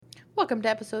Welcome to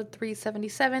episode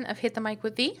 377 of Hit the Mic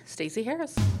with the Stacey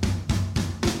Harris.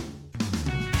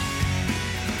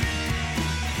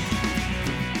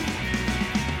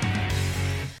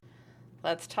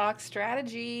 Let's talk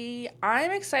strategy. I'm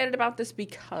excited about this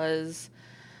because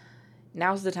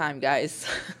now's the time, guys.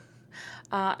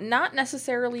 Not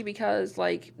necessarily because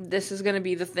this is going to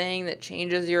be the thing that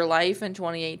changes your life in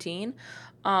 2018,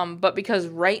 but because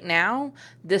right now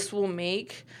this will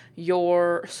make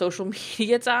your social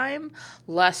media time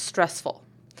less stressful.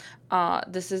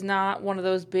 This is not one of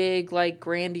those big,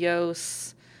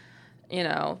 grandiose,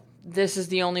 this is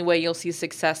the only way you'll see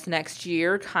success next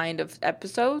year kind of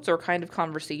episodes or kind of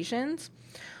conversations.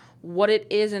 What it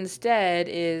is instead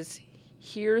is,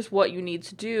 here's what you need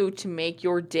to do to make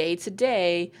your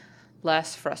day-to-day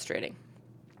less frustrating.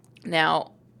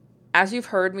 Now, as you've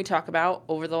heard me talk about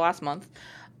over the last month,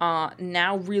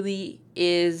 now really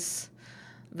is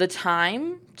the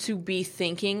time to be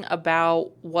thinking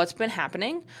about what's been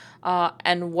happening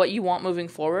and what you want moving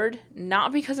forward,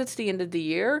 not because it's the end of the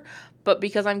year, but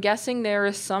because I'm guessing there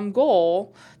is some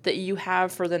goal that you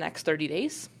have for the next 30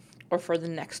 days or for the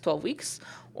next 12 weeks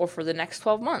or for the next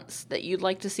 12 months that you'd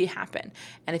like to see happen.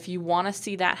 And if you want to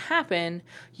see that happen,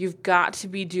 you've got to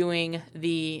be doing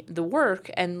the work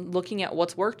and looking at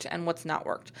what's worked and what's not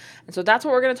worked. And so that's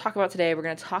what we're going to talk about today. We're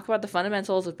going to talk about the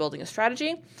fundamentals of building a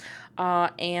strategy.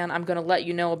 And I'm going to let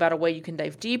you know about a way you can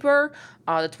dive deeper.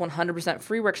 That's 100%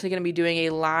 free. We're actually going to be doing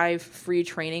a live free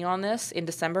training on this in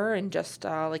December and just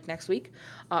next week.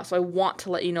 So I want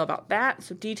to let you know about that.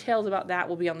 So details about that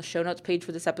will be on the show notes page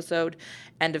for this episode.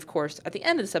 And of course, at the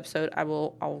end of this episode,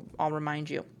 I'll remind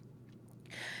you.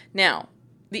 Now,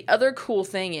 the other cool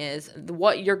thing is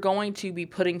what you're going to be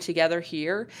putting together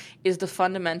here is the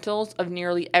fundamentals of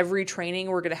nearly every training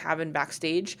we're going to have in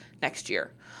Backstage next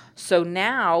year. So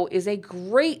now is a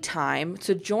great time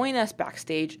to join us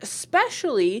Backstage,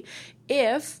 especially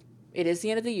if it is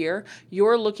the end of the year,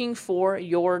 you're looking for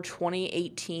your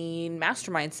 2018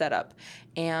 mastermind setup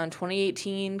and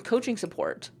 2018 coaching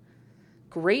support.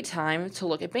 Great time to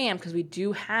look at BAM because we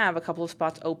do have a couple of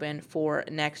spots open for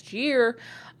next year.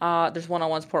 There's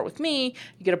one-on-one support with me.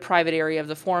 You get a private area of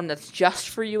the forum that's just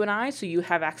for you and I, so you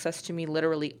have access to me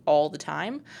literally all the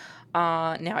time.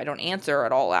 Now, I don't answer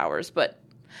at all hours, but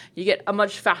you get a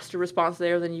much faster response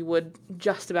there than you would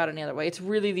just about any other way. It's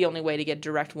really the only way to get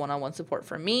direct one-on-one support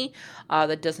from me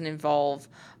that doesn't involve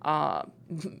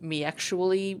me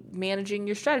actually managing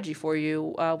your strategy for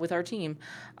you with our team.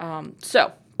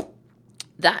 So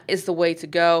that is the way to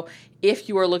go. If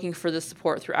you are looking for this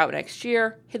support throughout next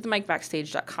year,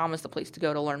 hitthemicbackstage.com is the place to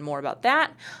go to learn more about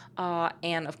that.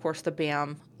 And of course, the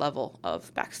BAM level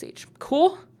of Backstage.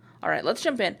 Cool? All right, let's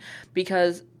jump in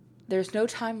because there's no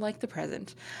time like the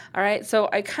present. All right, so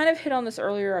I kind of hit on this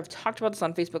earlier. I've talked about this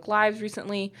on Facebook Lives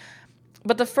recently.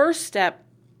 But the first step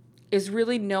is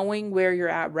really knowing where you're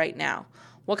at right now.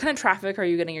 What kind of traffic are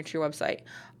you getting to your website?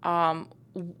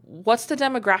 What's the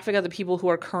demographic of the people who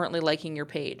are currently liking your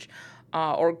page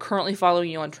or currently following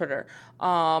you on Twitter?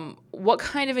 What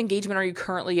kind of engagement are you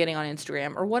currently getting on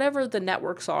Instagram or whatever the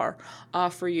networks are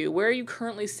for you? Where are you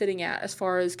currently sitting at as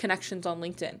far as connections on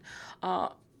LinkedIn?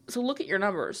 So look at your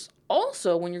numbers.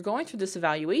 Also, when you're going through this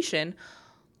evaluation,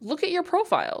 look at your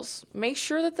profiles. Make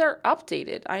sure that they're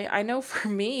updated. I know for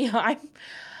me,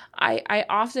 I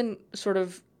often sort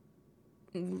of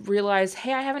realize,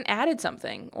 hey, I haven't added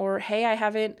something, or hey, I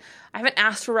haven't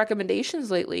asked for recommendations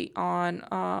lately on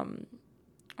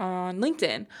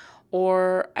LinkedIn,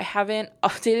 or I haven't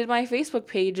updated my Facebook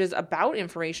pages about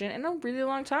information in a really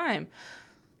long time.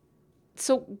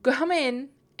 So come in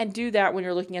and do that when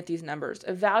you're looking at these numbers.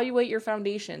 Evaluate your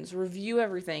foundations, review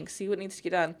everything, see what needs to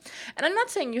get done. And I'm not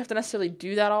saying you have to necessarily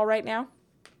do that all right now.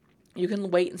 You can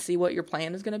wait and see what your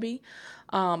plan is going to be.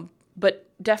 But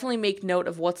definitely make note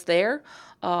of what's there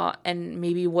and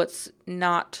maybe what's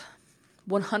not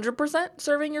 100%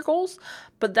 serving your goals.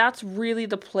 But that's really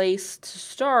the place to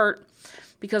start,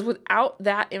 because without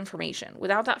that information,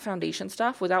 without that foundation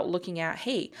stuff, without looking at,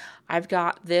 hey, I've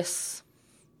got this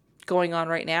going on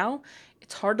right now,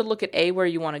 it's hard to look at where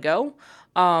you want to go,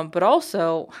 but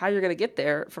also how you're going to get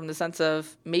there, from the sense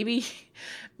of maybe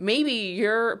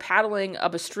you're paddling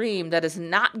up a stream that is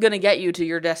not going to get you to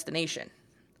your destination.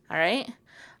 All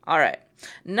right.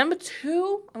 Number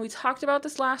 2, and we talked about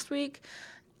this last week.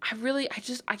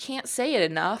 I can't say it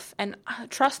enough. And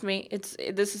trust me,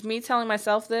 this is me telling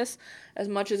myself this as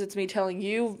much as it's me telling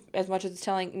you, as much as it's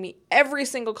telling me every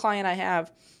single client I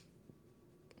have.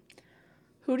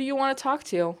 Who do you want to talk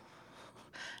to?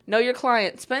 Know your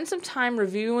client. Spend some time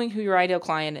reviewing who your ideal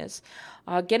client is.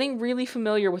 Getting really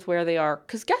familiar with where they are.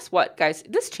 Because guess what, guys?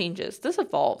 This changes. This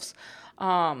evolves.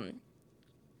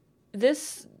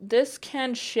 this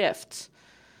can shift.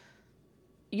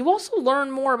 You also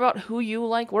learn more about who you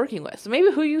like working with. So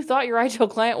maybe who you thought your ideal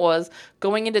client was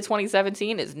going into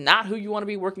 2017 is not who you want to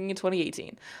be working in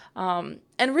 2018. And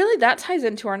really that ties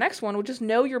into our next one, which is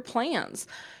know your plans.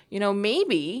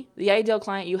 Maybe the ideal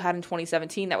client you had in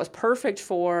 2017 that was perfect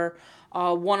for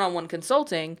one-on-one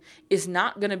consulting is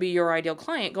not going to be your ideal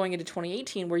client going into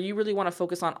 2018, where you really want to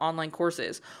focus on online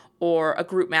courses or a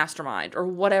group mastermind or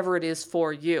whatever it is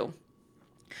for you.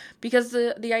 Because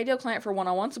the ideal client for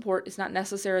one-on-one support is not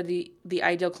necessarily the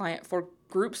ideal client for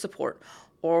group support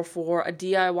or for a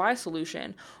DIY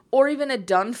solution or even a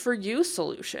done-for-you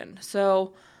solution.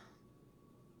 So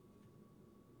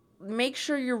make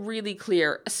sure you're really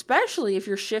clear, especially if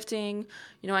you're shifting.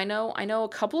 I know a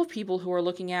couple of people who are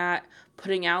looking at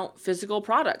putting out physical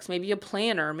products, maybe a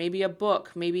planner, maybe a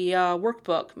book, maybe a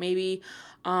workbook, maybe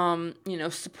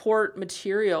support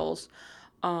materials.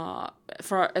 As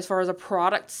far as a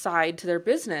product side to their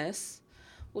business,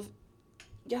 well,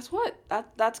 guess what?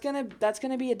 That's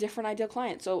gonna be a different ideal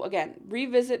client. So again,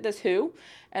 revisit this who,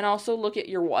 and also look at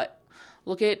your what.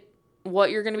 Look at what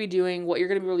you're gonna be doing, what you're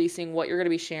gonna be releasing, what you're gonna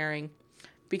be sharing.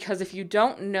 Because if you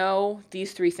don't know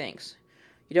these three things,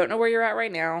 you don't know where you're at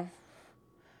right now,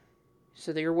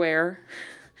 so that you're where.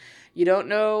 You don't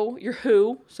know your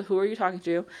who, so who are you talking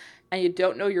to, and you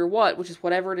don't know your what, which is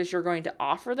whatever it is you're going to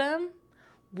offer them.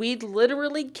 We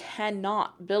literally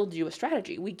cannot build you a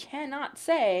strategy. We cannot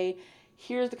say,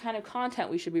 here's the kind of content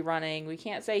we should be running. We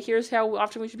can't say, here's how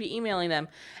often we should be emailing them.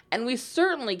 And we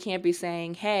certainly can't be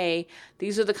saying, hey,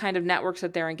 these are the kind of networks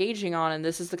that they're engaging on, and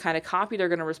this is the kind of copy they're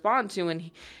going to respond to, and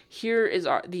here is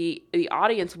the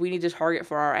audience we need to target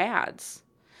for our ads.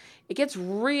 It gets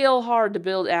real hard to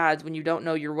build ads when you don't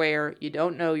know your where, you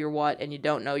don't know your what, and you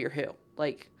don't know your who.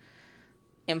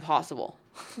 Impossible.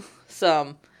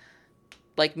 Some,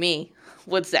 like me,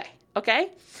 would say.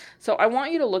 Okay? So I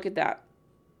want you to look at that.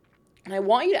 And I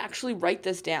want you to actually write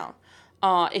this down.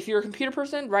 If you're a computer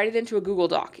person, write it into a Google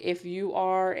Doc. If you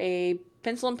are a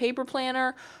pencil and paper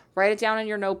planner, write it down in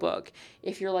your notebook.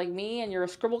 If you're like me and you're a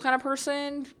scribble kind of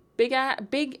person, big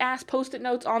ass Post-it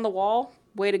notes on the wall,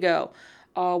 way to go.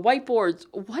 Whiteboards,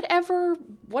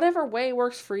 whatever way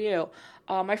works for you.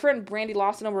 My friend Brandy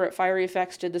Lawson over at Fiery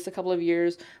Effects did this a couple of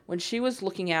years when she was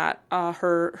looking at who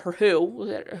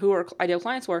her ideal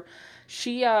clients were.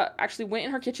 She actually went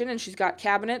in her kitchen, and she's got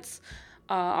cabinets,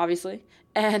 obviously,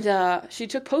 and she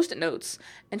took Post-it notes,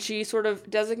 and she sort of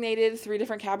designated 3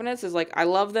 different cabinets as I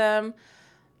love them,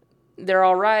 they're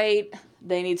all right,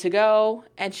 they need to go,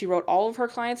 and she wrote all of her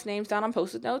clients' names down on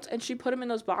Post-it notes, and she put them in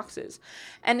those boxes.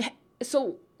 And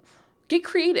so get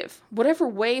creative, whatever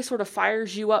way sort of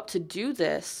fires you up to do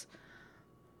this.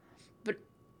 But,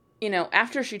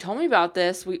 after she told me about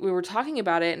this, we were talking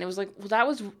about it, and it was that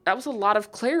was a lot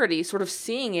of clarity, sort of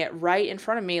seeing it right in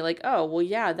front of me, oh, well,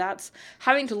 yeah, that's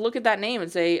having to look at that name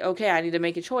and say, okay, I need to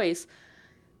make a choice.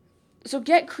 So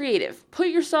get creative. Put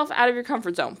yourself out of your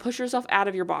comfort zone. Push yourself out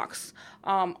of your box.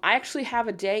 I actually have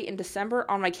a day in December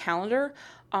on my calendar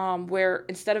where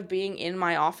instead of being in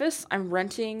my office, I'm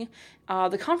renting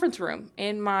the conference room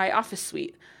in my office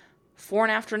suite for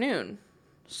an afternoon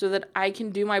so that I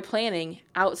can do my planning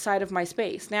outside of my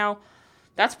space. Now,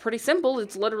 that's pretty simple.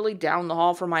 It's literally down the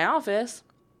hall from my office,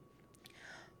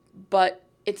 but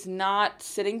it's not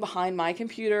sitting behind my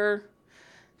computer,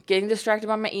 getting distracted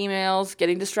by my emails,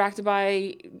 getting distracted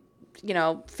by,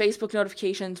 Facebook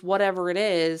notifications, whatever it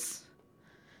is.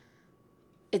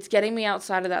 It's getting me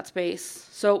outside of that space.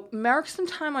 So mark some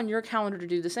time on your calendar to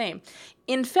do the same.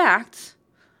 In fact,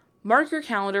 mark your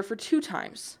calendar for 2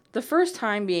 times. The first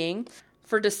time being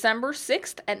for December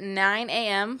 6th at 9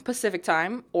 a.m. Pacific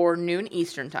time or noon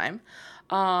Eastern time.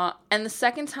 And the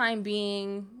second time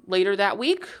being later that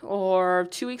week or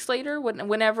 2 weeks later,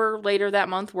 whenever later that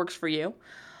month works for you.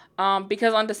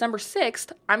 Because on December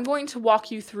 6th, I'm going to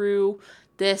walk you through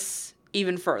this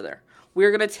even further.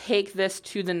 We're going to take this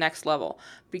to the next level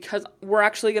because we're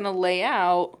actually going to lay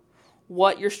out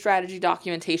what your strategy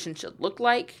documentation should look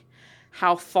like,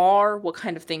 how far, what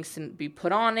kind of things can be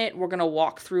put on it. We're going to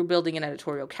walk through building an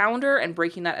editorial calendar and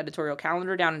breaking that editorial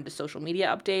calendar down into social media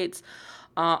updates,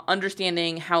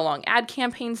 understanding how long ad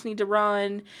campaigns need to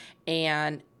run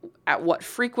and at what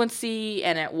frequency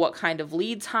and at what kind of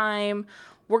lead time.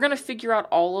 We're going to figure out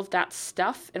all of that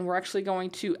stuff, and we're actually going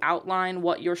to outline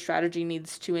what your strategy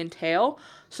needs to entail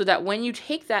so that when you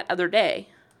take that other day,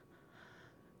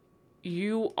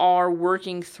 you are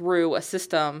working through a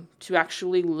system to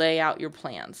actually lay out your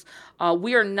plans.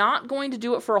 We are not going to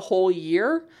do it for a whole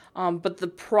year, but the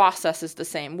process is the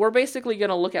same. We're basically going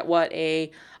to look at what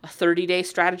a 30-day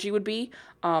strategy would be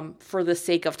for the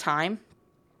sake of time.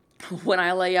 when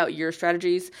I lay out your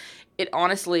strategies, it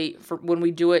honestly, for when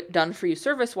we do it done for you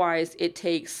service wise, it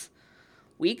takes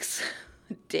weeks,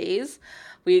 days,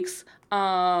 weeks.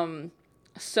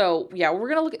 So yeah, we're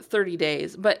going to look at 30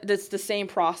 days, but it's the same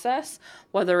process,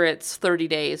 whether it's 30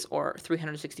 days or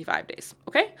 365 days.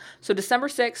 Okay. So December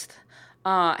 6th,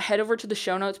 head over to the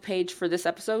show notes page for this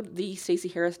episode,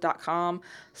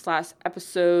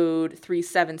 thestaceyharris.com/episode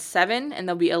 377. And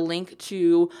there'll be a link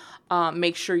to,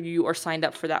 make sure you are signed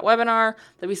up for that webinar.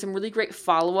 There'll be some really great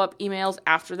follow-up emails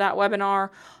after that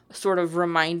webinar, sort of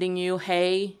reminding you,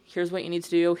 hey, here's what you need to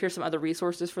do. Here's some other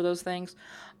resources for those things.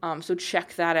 So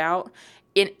check that out.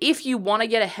 And if you want to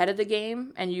get ahead of the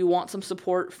game and you want some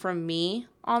support from me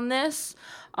on this,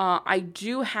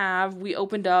 we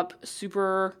opened up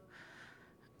super,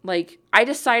 I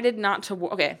decided not to,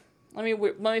 okay, let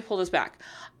me pull this back.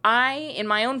 In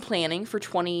my own planning for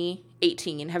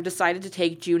 2018, have decided to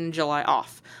take June and July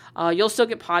off. You'll still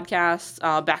get podcasts,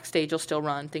 Backstage you'll still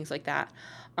run, things like that.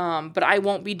 But I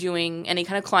won't be doing any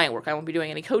kind of client work. I won't be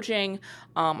doing any coaching.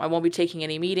 I won't be taking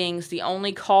any meetings. The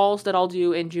only calls that I'll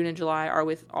do in June and July are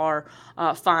with our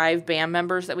 5 BAM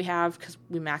members that we have, because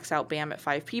we max out BAM at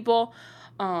 5 people.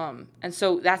 And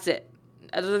so that's it.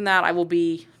 Other than that, I will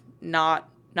be not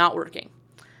working.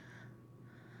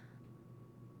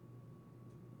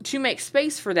 To make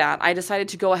space for that, I decided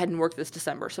to go ahead and work this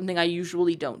December, something I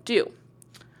usually don't do.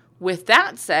 With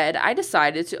that said, I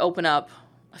decided to open up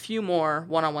a few more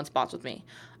one-on-one spots with me.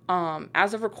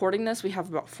 As of recording this, we have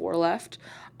about 4 left.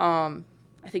 I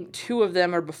think 2 of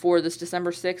them are before this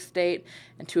December 6th date,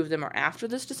 and 2 of them are after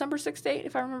this December 6th date,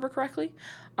 if I remember correctly.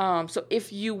 So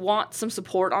if you want some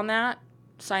support on that,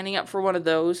 signing up for one of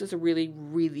those is a really,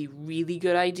 really, really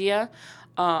good idea.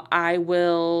 I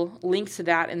will link to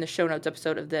that in the show notes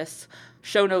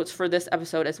for this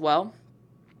episode as well,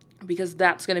 because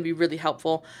that's going to be really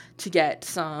helpful to get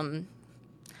some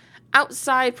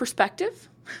outside perspective.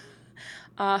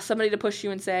 Somebody to push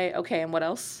you and say, okay, and what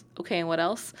else? Okay, and what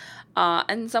else?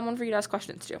 And someone for you to ask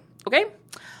questions to. Okay?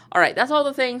 All right, that's all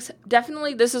the things.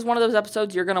 Definitely, this is one of those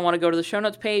episodes you're going to want to go to the show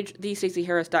notes page,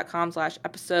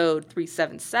 thestaceyharris.com/episode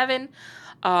 377,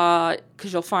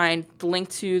 because you'll find the link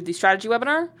to the strategy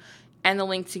webinar and the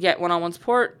link to get one-on-one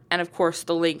support, and of course,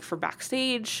 the link for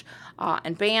Backstage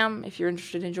and BAM if you're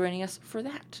interested in joining us for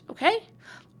that. Okay?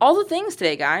 All the things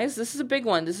today, guys. This is a big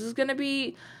one. This is one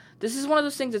of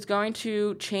those things that's going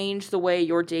to change the way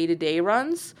your day-to-day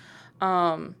runs.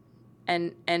 And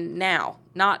now,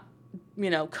 not,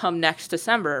 come next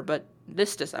December, but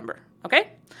this December. Okay?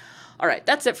 All right,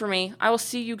 that's it for me. I will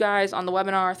see you guys on the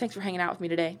webinar. Thanks for hanging out with me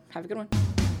today. Have a good one.